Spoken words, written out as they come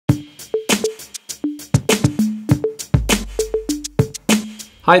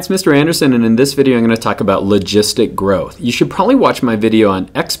Hi, it's Mr. Anderson, and in this video I'm going to talk about logistic growth. You should probably watch my video on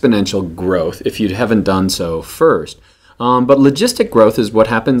exponential growth if you haven't done so first. But logistic growth is what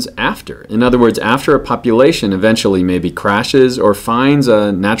happens after. In other words, after a population eventually maybe crashes or finds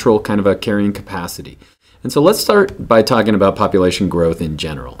a natural kind of a carrying capacity. And so let's start by talking about population growth in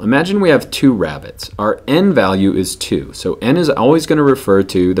general. Imagine we have 2 rabbits. Our n value is 2. So n is always going to refer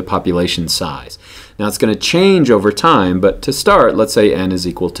to the population size. Now it's going to change over time, but to start, let's say n is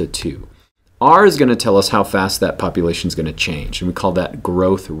equal to 2. R is going to tell us how fast that population is going to change, and we call that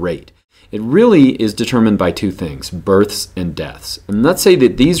growth rate. It really is determined by 2 things, births and deaths. And let's say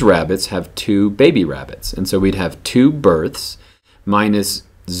that these rabbits have 2 baby rabbits. And so we'd have 2 births minus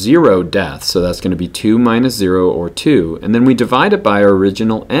 0 deaths. So that's going to be 2 minus 0, or 2. And then we divide it by our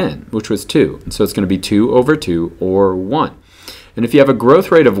original n, which was 2. And so it's going to be 2 over 2, or 1. And if you have a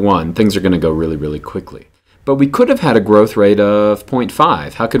growth rate of 1, things are going to go really, really quickly. But we could have had a growth rate of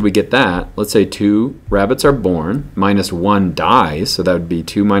 0.5. How could we get that? Let's say 2 rabbits are born, minus 1 dies, so that would be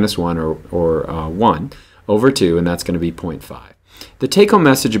 2 minus 1, or 1, over 2, and that's going to be 0.5. The take-home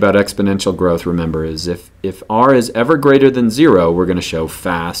message about exponential growth, remember, is if r is ever greater than 0, we're going to show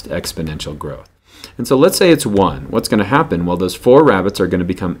fast exponential growth. And so let's say it's 1. What's going to happen? Well, those 4 rabbits are going to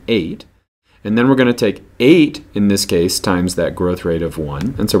become 8. And then we're going to take 8, in this case, times that growth rate of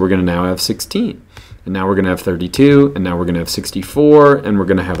 1. And so we're going to now have 16. And now we're going to have 32, and now we're going to have 64, and we're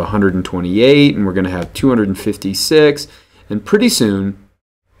going to have 128, and we're going to have 256. And pretty soon,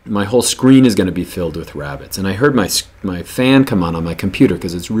 my whole screen is going to be filled with rabbits. And I heard my fan come on my computer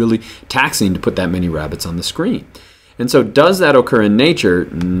because it's really taxing to put that many rabbits on the screen. And so does that occur in nature?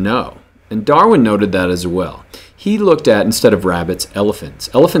 No. And Darwin noted that as well. He looked at, instead of rabbits, elephants.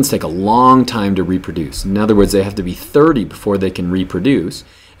 Elephants take a long time to reproduce. In other words, they have to be 30 before they can reproduce.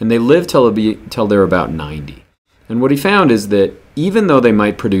 And they live till they're about 90. And what he found is that even though they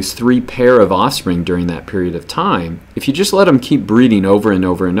might produce 3 pair of offspring during that period of time, if you just let them keep breeding over and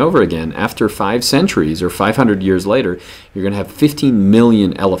over and over again, after 5 centuries or 500 years later, you're going to have 15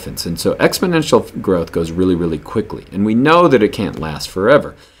 million elephants. And so exponential growth goes really, really quickly. And we know that it can't last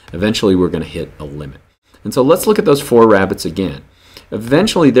forever. Eventually, we're going to hit a limit. And so let's look at those 4 rabbits again.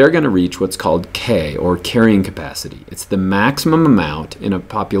 Eventually, they're going to reach what's called K, or carrying capacity. It's the maximum amount in a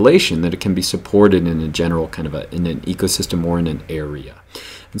population that it can be supported in a general kind of in an ecosystem or in an area.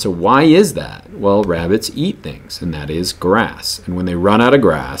 And so why is that? Well, rabbits eat things, and that is grass. And when they run out of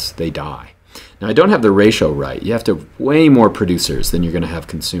grass, they die. Now, I don't have the ratio right. You have to have way more producers than you're going to have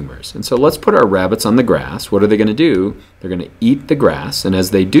consumers. And so let's put our rabbits on the grass. What are they going to do? They're going to eat the grass, and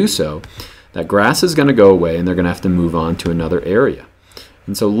as they do so, that grass is going to go away, and they're going to have to move on to another area.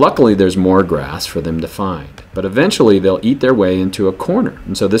 And so luckily there's more grass for them to find. But eventually they'll eat their way into a corner.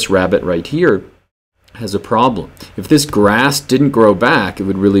 And so this rabbit right here has a problem. If this grass didn't grow back, it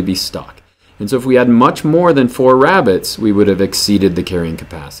would really be stuck. And so if we had much more than 4 rabbits, we would have exceeded the carrying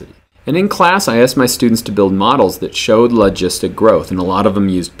capacity. And in class, I asked my students to build models that showed logistic growth. And a lot of them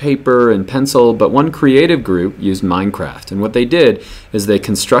used paper and pencil, but one creative group used Minecraft. And what they did is they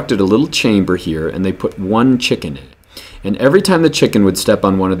constructed a little chamber here, and they put 1 chicken in it. And every time the chicken would step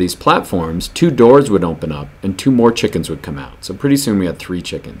on one of these platforms, 2 doors would open up and 2 more chickens would come out. So pretty soon we had 3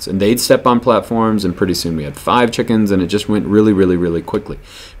 chickens. And they'd step on platforms, and pretty soon we had 5 chickens, and it just went really, really, really quickly.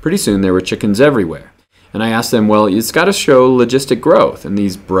 Pretty soon there were chickens everywhere. And I asked them, well, it's got to show logistic growth. And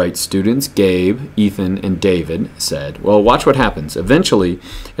these bright students, Gabe, Ethan, and David, said, well, watch what happens. Eventually,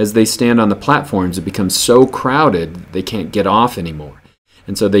 as they stand on the platforms, it becomes so crowded they can't get off anymore.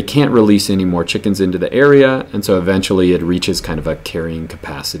 And so they can't release any more chickens into the area, and so eventually it reaches kind of a carrying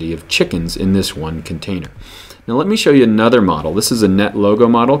capacity of chickens in this 1 container. Now let me show you another model. This is a net logo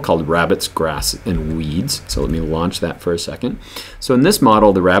model called Rabbits, Grass, and Weeds. So let me launch that for a second. So in this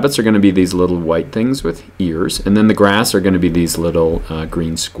model, the rabbits are going to be these little white things with ears, and then the grass are going to be these little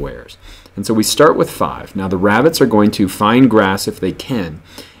green squares. And so we start with 5. Now the rabbits are going to find grass if they can,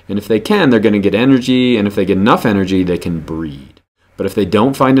 and if they can, they're going to get energy, and if they get enough energy, they can breed. But if they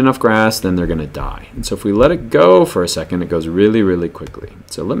don't find enough grass, then they're going to die. And so if we let it go for a second, it goes really, really quickly.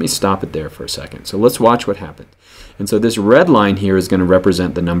 So let me stop it there for a second. So let's watch what happened. And so this red line here is going to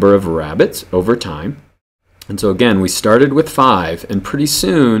represent the number of rabbits over time. And so again, we started with 5, and pretty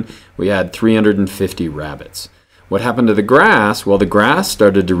soon we had 350 rabbits. What happened to the grass? Well, the grass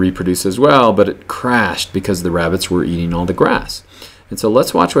started to reproduce as well, but it crashed because the rabbits were eating all the grass. And so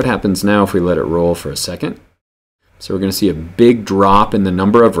let's watch what happens now if we let it roll for a second. So we're going to see a big drop in the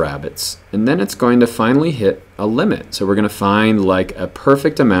number of rabbits, and then it's going to finally hit a limit. So we're going to find like a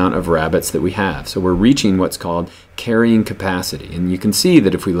perfect amount of rabbits that we have. So we're reaching what's called carrying capacity. And you can see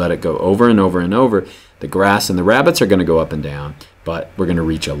that if we let it go over and over and over, the grass and the rabbits are going to go up and down, but we're going to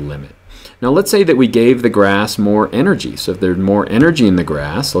reach a limit. Now let's say that we gave the grass more energy. So if there's more energy in the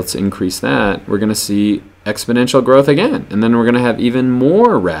grass, let's increase that. We're going to see exponential growth again, and then we're going to have even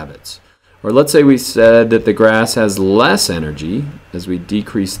more rabbits. Or let's say we said that the grass has less energy. As we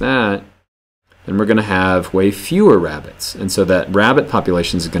decrease that, then we're going to have way fewer rabbits. And so that rabbit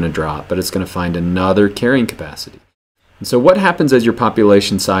population is going to drop, but it's going to find another carrying capacity. And so what happens as your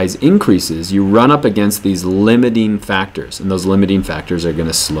population size increases? You run up against these limiting factors, and those limiting factors are going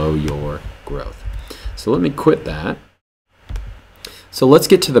to slow your growth. So let me quit that. So let's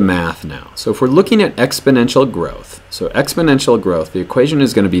get to the math now. So if we're looking at exponential growth, the equation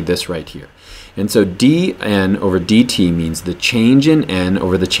is going to be this right here. And so dn over dt means the change in n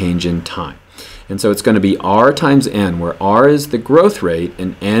over the change in time. And so it's going to be r times n, where r is the growth rate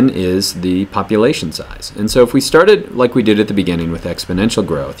and n is the population size. And so if we started like we did at the beginning with exponential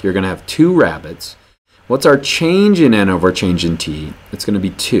growth, you're going to have 2 rabbits. What's our change in n over change in t? It's going to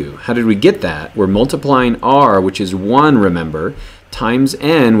be 2. How did we get that? We're multiplying r, which is 1, remember, times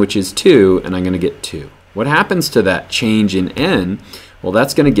n, which is 2, and I'm going to get 2. What happens to that change in n? Well,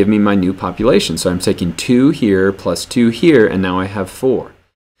 that's going to give me my new population. So I'm taking 2 here plus 2 here, and now I have 4.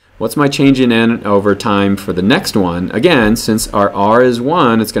 What's my change in n over time for the next one? Again, since our r is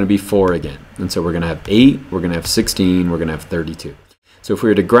 1, it's going to be 4 again. And so we're going to have 8, we're going to have 16, we're going to have 32. So if we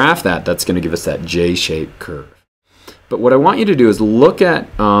were to graph that, that's going to give us that J-shaped curve. But what I want you to do is look at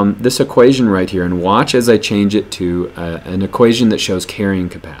this equation right here and watch as I change it to an equation that shows carrying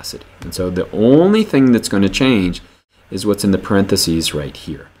capacity. And so the only thing that's going to change is what's in the parentheses right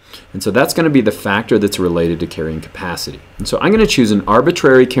here. And so that's going to be the factor that's related to carrying capacity. And so I'm going to choose an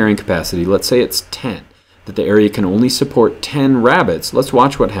arbitrary carrying capacity. Let's say it's 10, that the area can only support 10 rabbits. Let's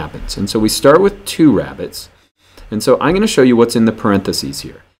watch what happens. And so we start with 2 rabbits. And so I'm going to show you what's in the parentheses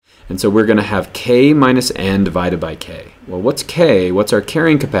here. And so we're going to have k minus n divided by k. Well, what's k? What's our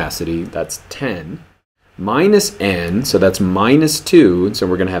carrying capacity? That's 10. Minus n, so that's minus 2. And so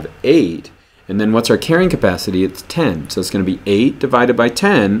we're going to have 8. And then what's our carrying capacity? It's 10. So it's going to be 8 divided by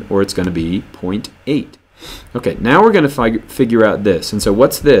 10, or it's going to be 0.8. Okay, now we're going to figure out this. And so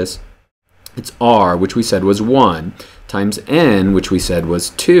what's this? It's r, which we said was 1, times n, which we said was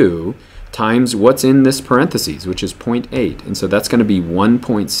 2, times what's in this parentheses, which is 0.8. And so that's going to be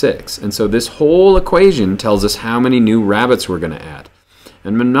 1.6. And so this whole equation tells us how many new rabbits we're going to add.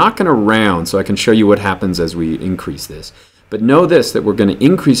 And I'm not going to round, so I can show you what happens as we increase this. But know this, that we're going to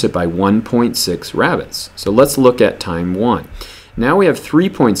increase it by 1.6 rabbits. So let's look at time 1. Now we have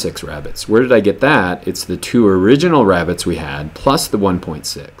 3.6 rabbits. Where did I get that? It's the 2 original rabbits we had plus the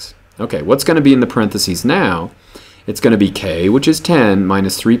 1.6. Okay, what's going to be in the parentheses now? It's going to be k, which is 10,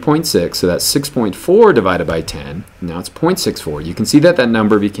 minus 3.6, so that's 6.4 divided by 10. Now it's 0.64. You can see that that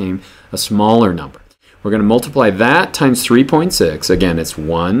number became a smaller number. We're going to multiply that times 3.6. Again, it's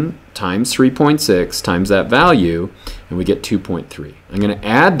 1 times 3.6 times that value, and we get 2.3. I'm going to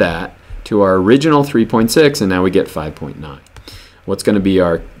add that to our original 3.6, and now we get 5.9. What's going to be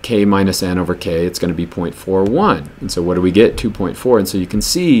our k minus n over k? It's going to be 0.41. And so what do we get? 2.4. And so you can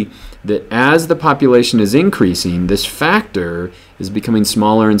see that as the population is increasing, this factor is becoming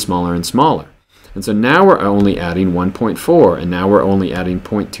smaller and smaller and smaller. And so now we're only adding 1.4, and now we're only adding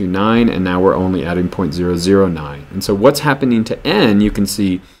 0.29, and now we're only adding 0.009. And so what's happening to n, you can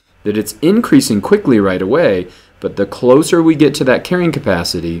see that it's increasing quickly right away, but the closer we get to that carrying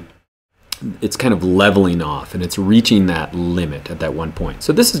capacity, it's kind of leveling off, and it's reaching that limit at that one point.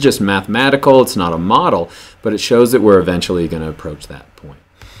 So this is just mathematical, it's not a model, but it shows that we're eventually going to approach that point.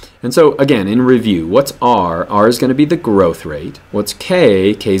 And so again, in review, what's r? R is going to be the growth rate. What's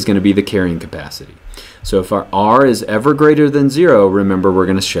k? K is going to be the carrying capacity. So if our r is ever greater than 0, remember we're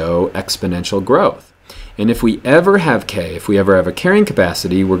going to show exponential growth. And if we ever have k, if we ever have a carrying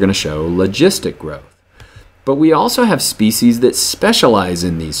capacity, we're going to show logistic growth. But we also have species that specialize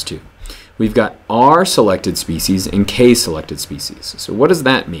in these two. We've got R selected species and K selected species. So what does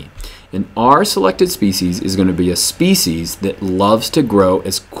that mean? An R selected species is going to be a species that loves to grow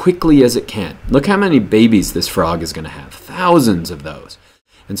as quickly as it can. Look how many babies this frog is going to have. Thousands of those.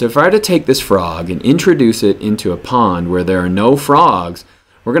 And so if I were to take this frog and introduce it into a pond where there are no frogs,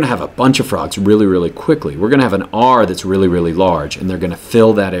 we're going to have a bunch of frogs really, really quickly. We're going to have an R that's really, really large, and they're going to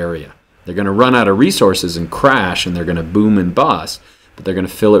fill that area. They're going to run out of resources and crash, and they're going to boom and bust. But they're going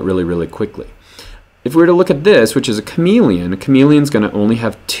to fill it really, really quickly. If we were to look at this, which is a chameleon is going to only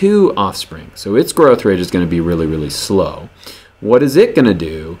have 2 offspring. So its growth rate is going to be really, really slow. What is it going to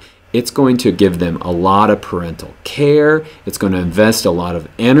do? It's going to give them a lot of parental care. It's going to invest a lot of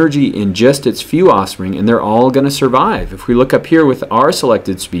energy in just its few offspring, and they're all going to survive. If we look up here with our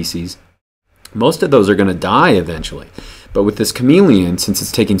selected species, most of those are going to die eventually. But with this chameleon, since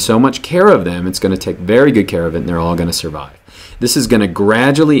it's taking so much care of them, it's going to take very good care of it, and they're all going to survive. This is going to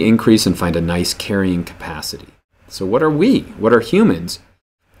gradually increase and find a nice carrying capacity. So what are we? What are humans?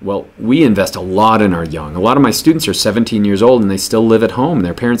 Well, we invest a lot in our young. A lot of my students are 17 years old and they still live at home.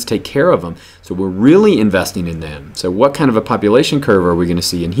 Their parents take care of them. So we're really investing in them. So what kind of a population curve are we going to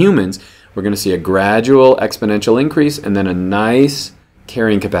see in humans? We're going to see a gradual exponential increase and then a nice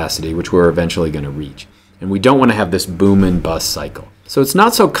carrying capacity, which we're eventually going to reach. And we don't want to have this boom and bust cycle. So it's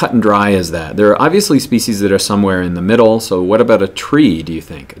not so cut and dry as that. There are obviously species that are somewhere in the middle. So what about a tree, do you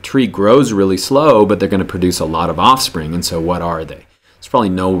think? A tree grows really slow, but they're going to produce a lot of offspring. And so what are they? There's probably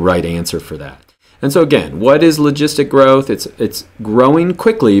no right answer for that. And so again, what is logistic growth? It's growing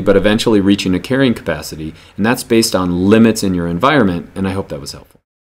quickly, but eventually reaching a carrying capacity. And that's based on limits in your environment. And I hope that was helpful.